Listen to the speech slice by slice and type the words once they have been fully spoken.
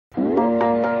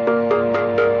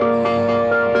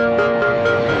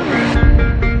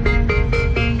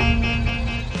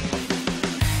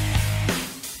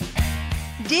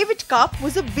Karp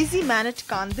was a busy man at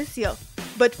Cannes this year.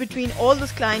 But between all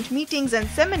those client meetings and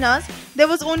seminars, there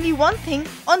was only one thing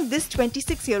on this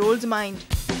 26-year-old's mind.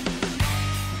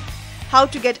 How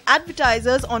to get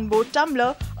advertisers on board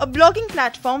Tumblr, a blogging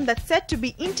platform that's said to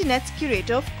be internet's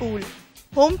curator of cool.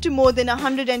 Home to more than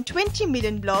 120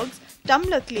 million blogs,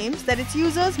 Tumblr claims that its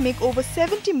users make over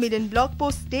 70 million blog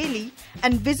posts daily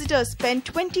and visitors spend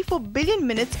 24 billion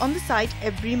minutes on the site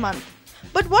every month.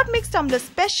 But what makes Tumblr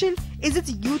special is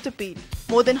its youth appeal.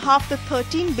 More than half the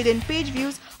 13 billion page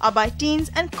views are by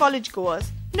teens and college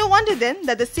goers. No wonder then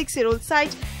that the 6-year-old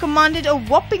site commanded a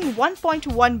whopping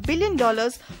 $1.1 billion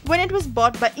when it was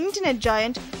bought by internet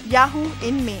giant Yahoo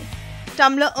in May.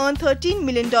 Tumblr earned $13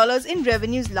 million in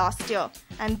revenues last year,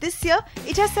 and this year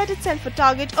it has set itself a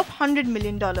target of $100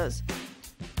 million.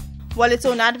 While its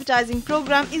own advertising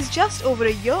program is just over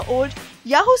a year old,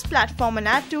 Yahoo's platform and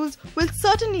ad tools will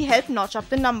certainly help notch up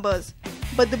the numbers.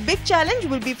 But the big challenge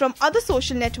will be from other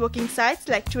social networking sites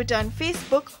like Twitter and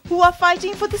Facebook, who are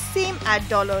fighting for the same ad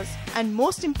dollars, and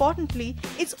most importantly,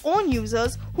 its own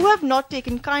users who have not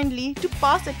taken kindly to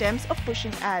past attempts of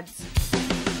pushing ads.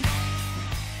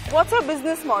 What's our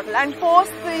business model? And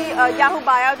post the Yahoo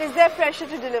buyout, is there pressure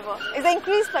to deliver? Is there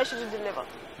increased pressure to deliver?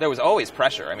 There was always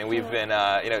pressure. I mean, we've been,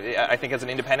 I think as an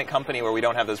independent company where we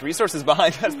don't have those resources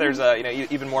behind us, there's,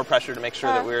 even more pressure to make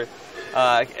sure that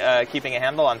we're keeping a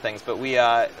handle on things. But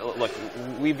look,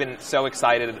 we've been so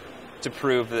excited to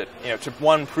prove that, to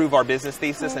one, prove our business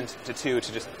thesis, and to two,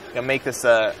 to just make this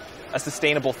a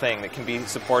sustainable thing that can be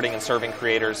supporting and serving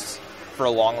creators for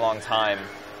a long, long time.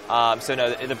 So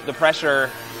no, the pressure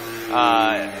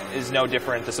is no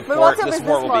different. The support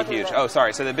will be huge. Then? Oh,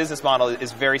 sorry. So the business model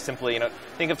is very simply,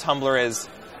 think of Tumblr as,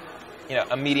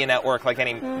 a media network like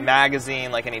any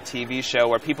magazine, like any TV show,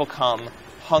 where people come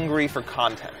hungry for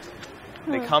content.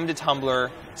 They come to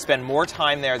Tumblr, spend more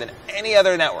time there than any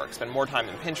other network, spend more time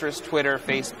than Pinterest, Twitter,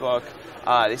 Facebook.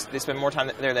 They spend more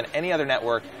time there than any other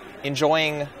network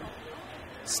enjoying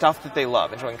stuff that they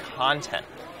love, enjoying content.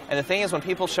 And the thing is, when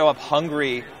people show up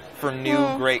hungry for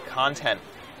new, great content,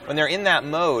 when they're in that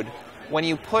mode, when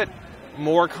you put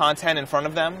more content in front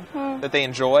of them that they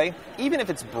enjoy, even if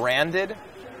it's branded,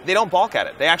 they don't balk at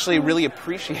it. They actually really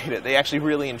appreciate it. They actually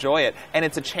really enjoy it. And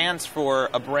it's a chance for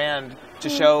a brand to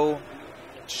show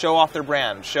off their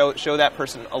brand, show that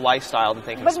person a lifestyle that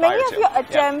they can aspire to. But many of your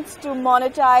attempts to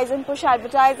monetize and push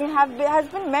advertising has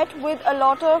been met with a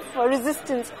lot of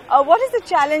resistance. What is the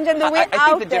challenge and the way out? I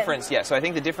think the difference, so I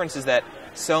think the difference is that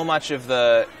so much of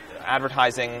the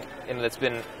advertising that's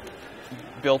been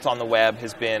built on the web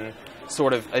has been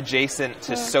sort of adjacent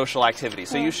to social activity.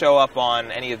 So you show up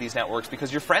on any of these networks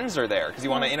because your friends are there, because you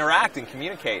want to interact and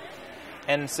communicate.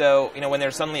 And so, when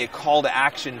there's suddenly a call to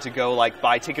action to go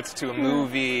buy tickets to a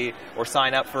movie or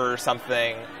sign up for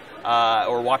something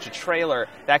or watch a trailer,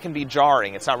 that can be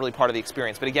jarring. It's not really part of the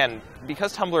experience. But again,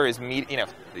 because Tumblr is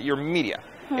your media.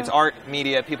 It's art,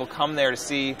 media. People come there to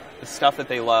see the stuff that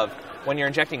they love. When you're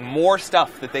injecting more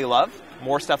stuff that they love,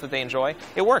 more stuff that they enjoy,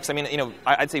 it works. I mean,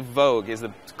 I'd say Vogue is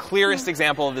the clearest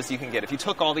example of this you can get. If you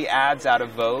took all the ads out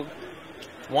of Vogue,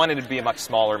 one, it would be a much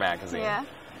smaller magazine. Yeah.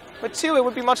 But two, it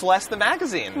would be much less the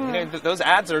magazine. Those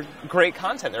ads are great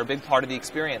content. They're a big part of the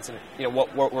experience. And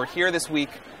what we're here this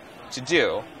week to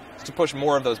do is to push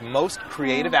more of those most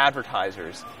creative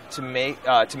advertisers to make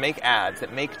ads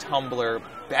that make Tumblr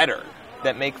better,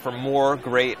 that make for more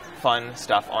great, fun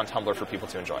stuff on Tumblr for people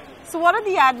to enjoy. So what are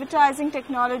the advertising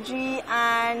technology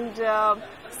and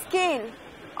scale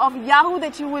of Yahoo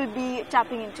that you will be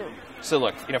tapping into? So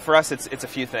look, for us, it's a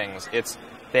few things.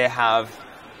 They have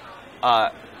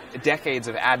decades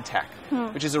of ad tech,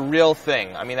 which is a real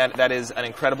thing. I mean, that is an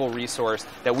incredible resource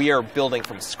that we are building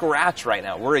from scratch right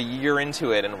now. We're a year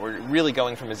into it, and we're really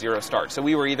going from a zero start. So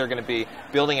we were either going to be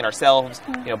building it ourselves,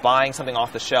 buying something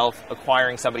off the shelf,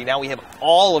 acquiring somebody. Now we have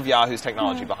all of Yahoo's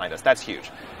technology behind us. That's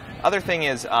huge. Other thing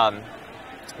is,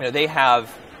 they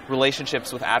have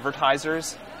relationships with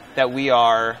advertisers that we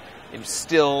are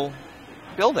still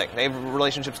building. They have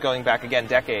relationships going back, again,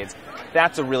 decades.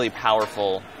 That's a really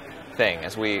powerful thing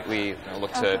as we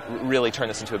look to really turn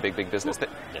this into a big, big business.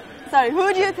 Sorry,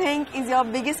 who do you think is your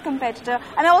biggest competitor?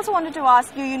 And I also wanted to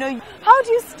ask you, how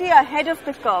do you stay ahead of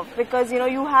the curve? Because,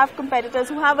 you have competitors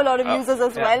who have a lot of users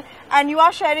as well, and you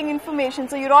are sharing information,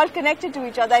 so you're all connected to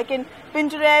each other. Like in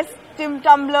Pinterest,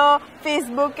 Tumblr,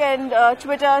 Facebook, and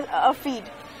Twitter feed.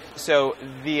 So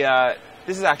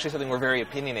this is actually something we're very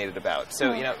opinionated about.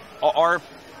 So,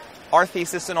 our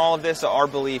thesis in all of this, our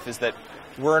belief is that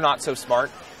we're not so smart.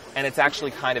 And it's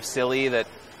actually kind of silly that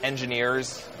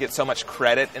engineers get so much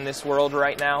credit in this world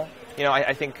right now.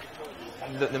 I think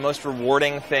the most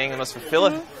rewarding thing, the most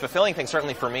fulfilling thing,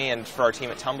 certainly for me and for our team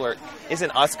at Tumblr,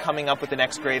 isn't us coming up with the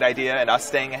next great idea and us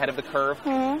staying ahead of the curve.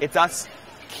 It's us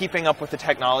keeping up with the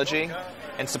technology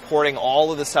and supporting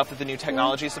all of the stuff that the new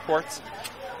technology supports,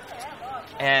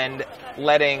 and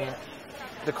letting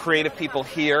the creative people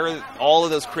here, all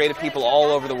of those creative people all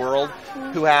over the world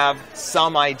who have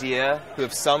some idea, who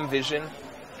have some vision,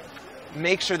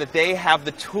 make sure that they have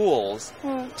the tools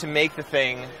to make the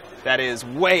thing that is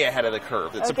way ahead of the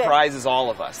curve, that surprises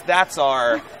all of us. That's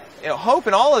our hope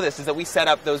in all of this, is that we set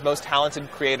up those most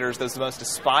talented creators, those most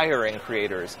aspiring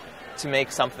creators, to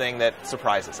make something that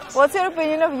surprises us. What's your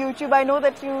opinion of YouTube? I know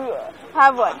that you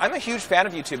have one. I'm a huge fan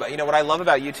of YouTube. What I love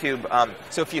about YouTube,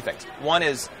 so a few things. One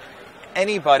is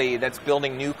anybody that's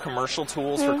building new commercial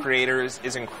tools for creators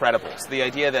is incredible. So the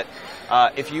idea that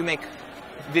if you make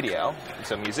video,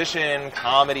 so musician,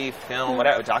 comedy, film,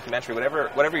 whatever, documentary,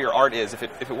 whatever your art is, if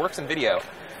it works in video,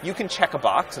 you can check a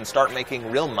box and start making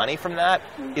real money from that,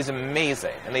 is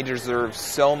amazing, and they deserve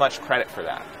so much credit for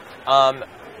that.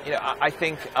 I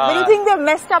think. But you think they're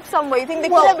messed up some way? You think they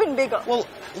could have been bigger? Well,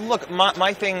 look,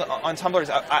 my thing on Tumblr is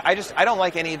I don't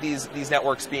like any of these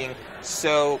networks being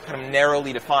so kind of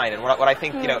narrowly defined. And what I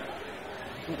think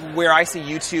where I see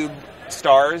YouTube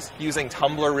stars using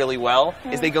Tumblr really well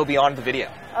is they go beyond the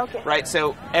video. Okay. Right.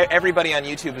 So everybody on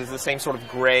YouTube is the same sort of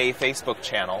gray Facebook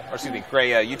channel, or excuse me, gray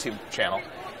YouTube channel,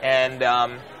 and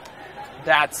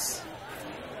that's.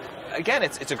 Again,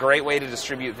 it's a great way to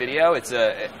distribute video. It's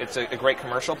a great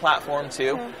commercial platform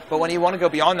too. But when you want to go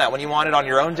beyond that, when you want it on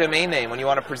your own domain name, when you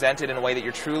want to present it in a way that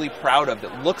you're truly proud of,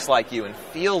 that looks like you and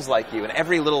feels like you, and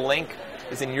every little link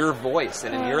is in your voice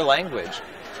and in your language,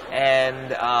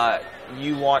 and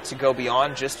you want to go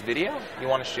beyond just video. You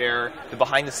want to share the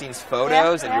behind-the-scenes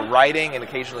photos and your writing, and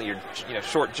occasionally your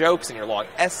short jokes and your long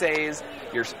essays,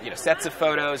 your sets of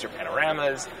photos, your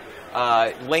panoramas,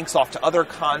 links off to other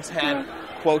content.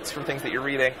 Quotes from things that you're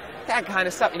reading, that kind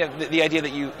of stuff. The idea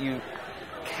that you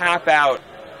cap out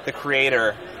the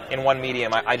creator in one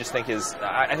medium, I just think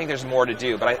I think there's more to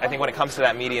do. But I think when it comes to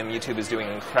that medium, YouTube is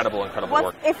doing incredible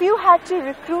work. If you had to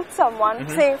recruit someone,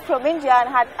 say from India,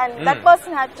 and that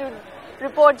person had to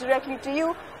report directly to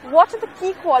you, what are the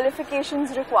key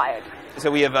qualifications required? So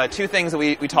we have two things that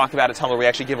we talk about at Tumblr. We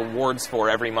actually give awards for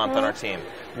every month on our team.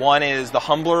 One is the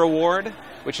Humbler Award,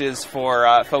 which is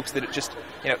for folks that just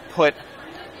put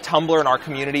Tumblr and our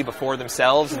community before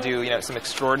themselves and do some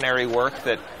extraordinary work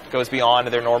that goes beyond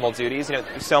their normal duties.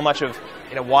 So much of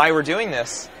why we're doing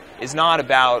this is not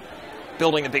about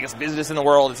building the biggest business in the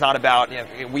world. It's not about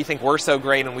we think we're so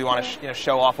great and we want to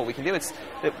show off what we can do. It's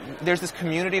that there's this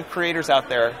community of creators out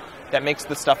there that makes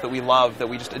the stuff that we love, that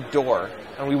we just adore,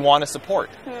 and we want to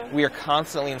support. We are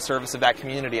constantly in service of that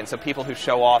community, and so people who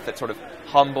show off that sort of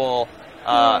humble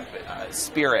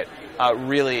spirit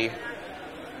really.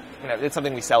 It's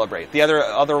something we celebrate. The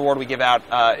other award we give out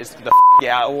is the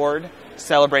Yeah Award,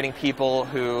 celebrating people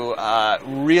who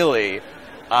really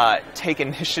take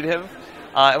initiative.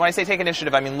 And when I say take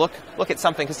initiative, I mean look at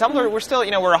something. Because Tumblr, we're still,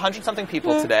 we're 100-something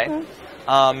people today.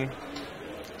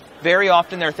 Very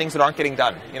often there are things that aren't getting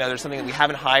done. There's something that we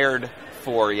haven't hired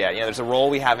for yet. There's a role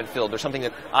we haven't filled. There's something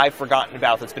that I've forgotten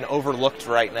about that's been overlooked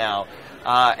right now.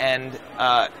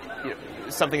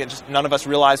 Something that just none of us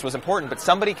realized was important, but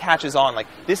somebody catches on, like,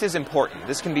 this is important,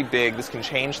 this can be big, this can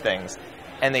change things,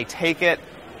 and they take it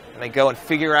and they go and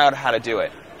figure out how to do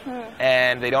it.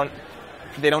 And they don't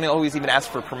always even ask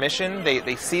for permission.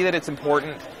 They see that it's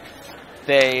important,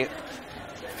 they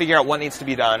figure out what needs to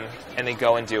be done, and they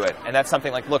go and do it. And that's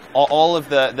something like, look, all of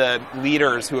the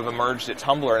leaders who have emerged at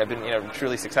Tumblr and have been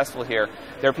truly successful here,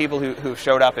 there are people who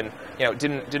showed up and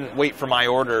didn't wait for my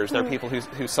orders. There are people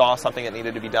who saw something that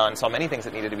needed to be done, saw many things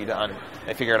that needed to be done,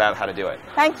 and figured out how to do it.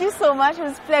 Thank you so much. It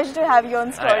was a pleasure to have you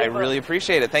on Storybook. I really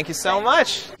appreciate it. Thank you so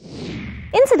much.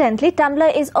 Incidentally,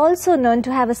 Tumblr is also known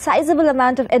to have a sizable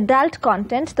amount of adult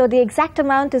content, though the exact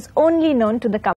amount is only known to the company.